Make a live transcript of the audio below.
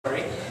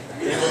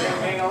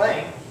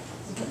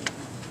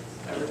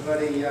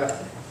yeah,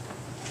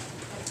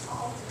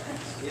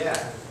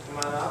 come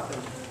on up.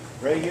 And,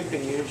 Ray, you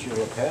can use your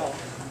lapel.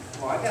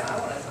 well, I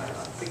want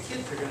to, the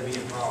kids are going to be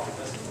involved.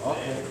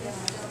 Okay.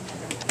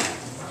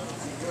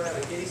 You want to have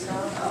a kitty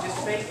song? Just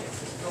fake it.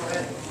 Just go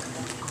ahead.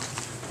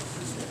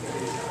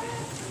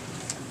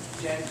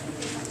 Jen, can you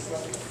read this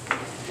up?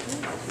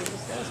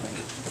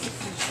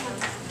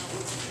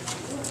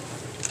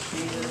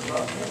 Jesus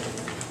loves me.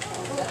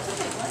 That's a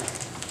good one.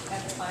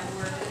 Have to find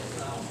where it is.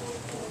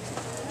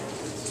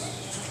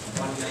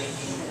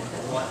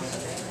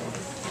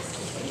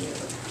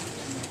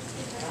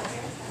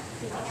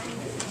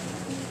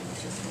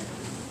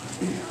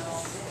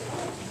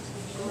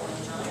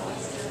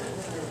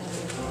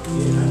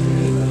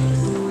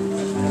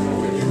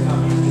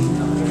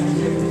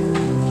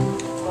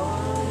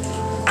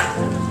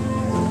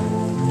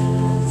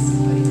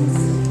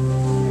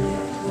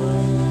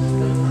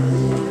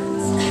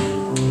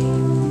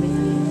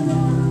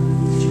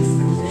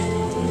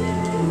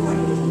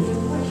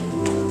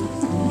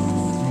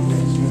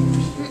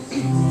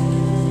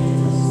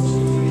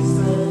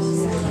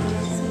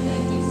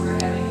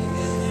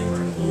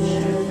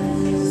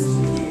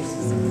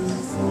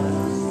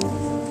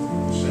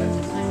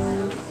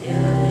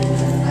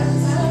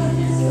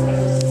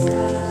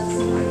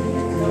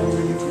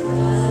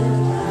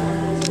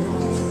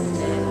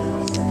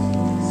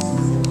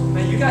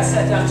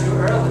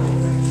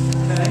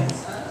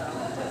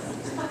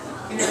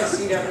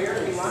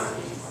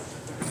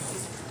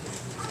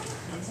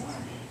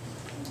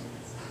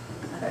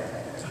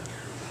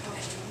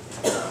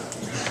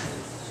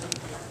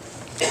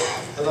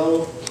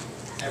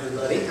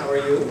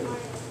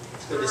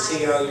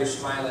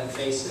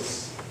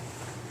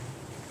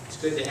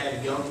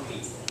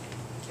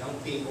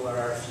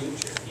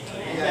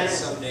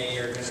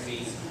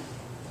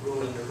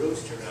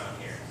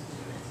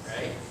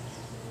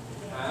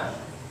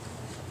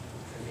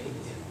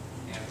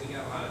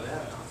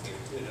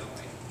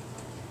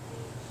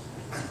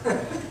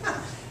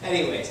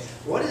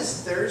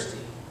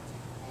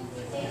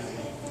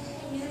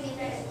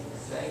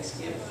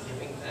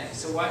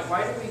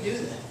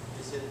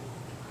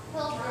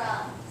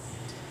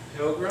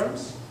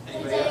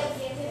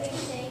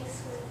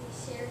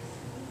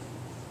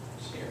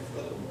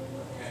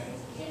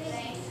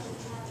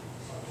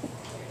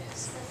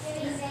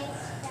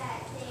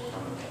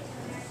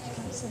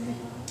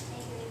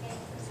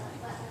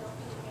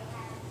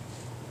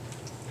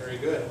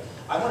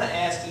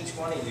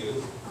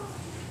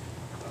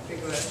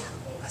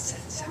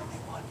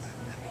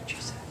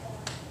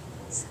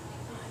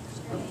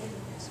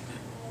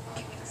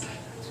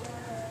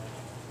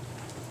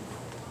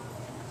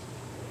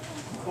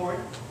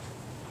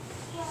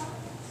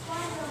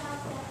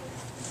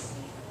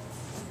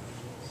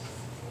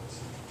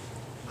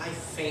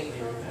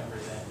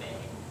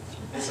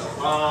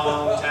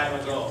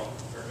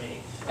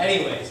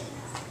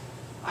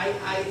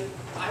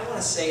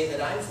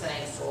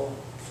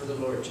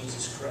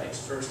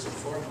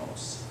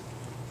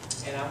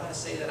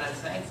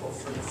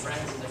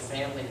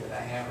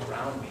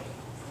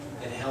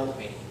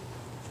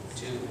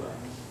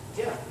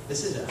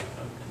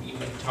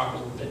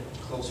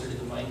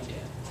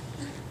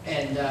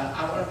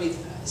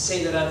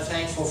 'Say that I'm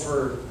thankful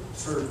for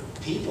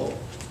people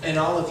and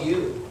all of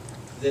you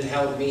that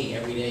help me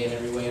every day in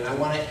every way. And I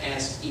want to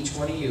ask each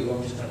one of you,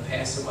 I'm just going to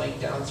pass the mic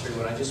down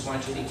through, and I just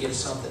want you to give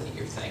something that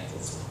you're thankful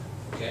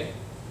for. Okay?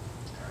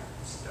 All right,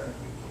 let's start.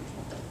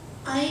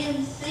 I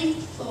am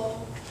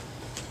thankful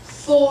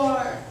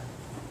for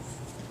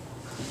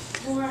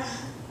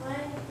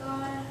letting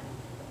God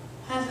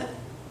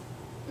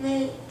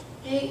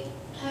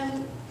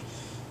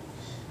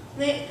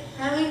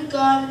having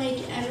God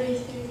make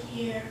everything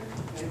here.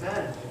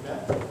 Amen.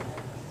 Amen.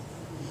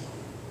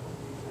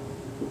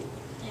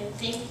 I'm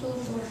thankful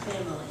for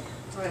family.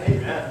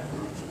 Amen.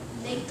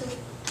 I'm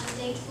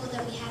thankful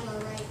that we have our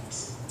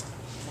rights.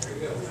 Very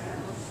good.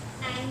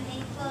 I'm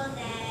thankful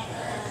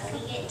that we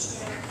get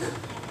to have a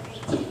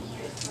great time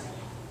here in Florida.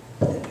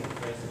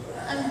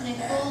 I'm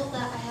thankful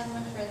that I have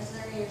my friends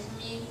that are here for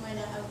me when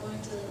I'm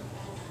going through the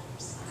bad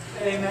times.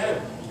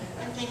 Amen.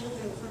 I'm thankful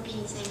for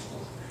being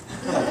thankful.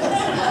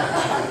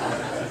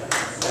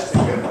 That's a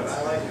good one.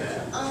 I like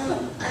that.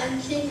 I'm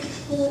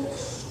thankful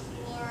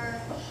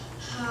for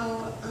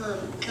how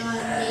God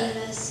made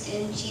us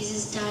and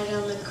Jesus died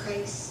on the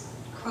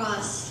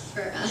cross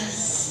for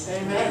us.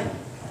 Amen.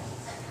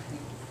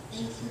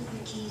 Thankful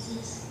for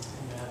Jesus.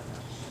 Amen.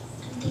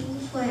 I'm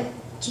thankful for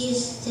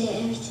Jesus did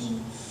everything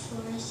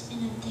for us,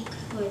 and I'm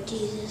thankful for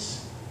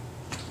Jesus.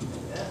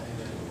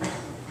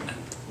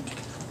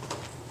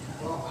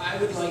 Well, I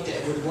would like to,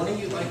 would one of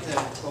you like to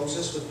close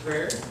us with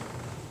prayer?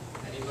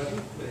 Anybody?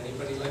 Would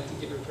anybody like to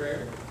give a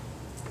prayer?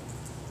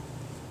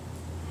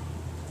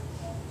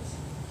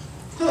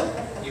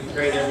 You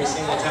prayed every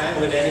single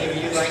time. Would any of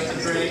you like to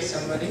pray?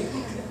 Somebody?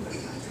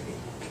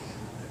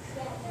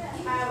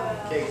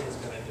 Kate is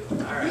going to do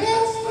it. All right,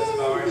 let's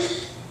bow our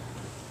heads.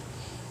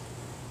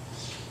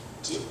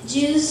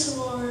 Jesus,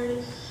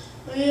 Lord,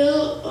 will you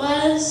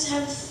let us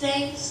have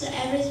thanks to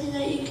everything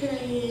that you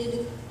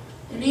created,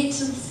 and eat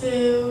some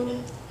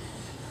food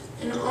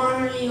and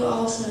honor you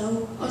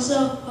also. Also,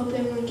 hope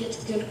everyone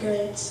gets good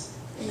grades.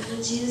 And in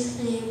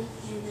Jesus' name,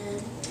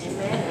 amen.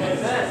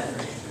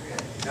 Amen.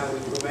 Now we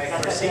can go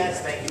back to our seats.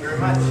 Thank you very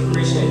much.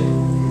 Appreciate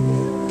it.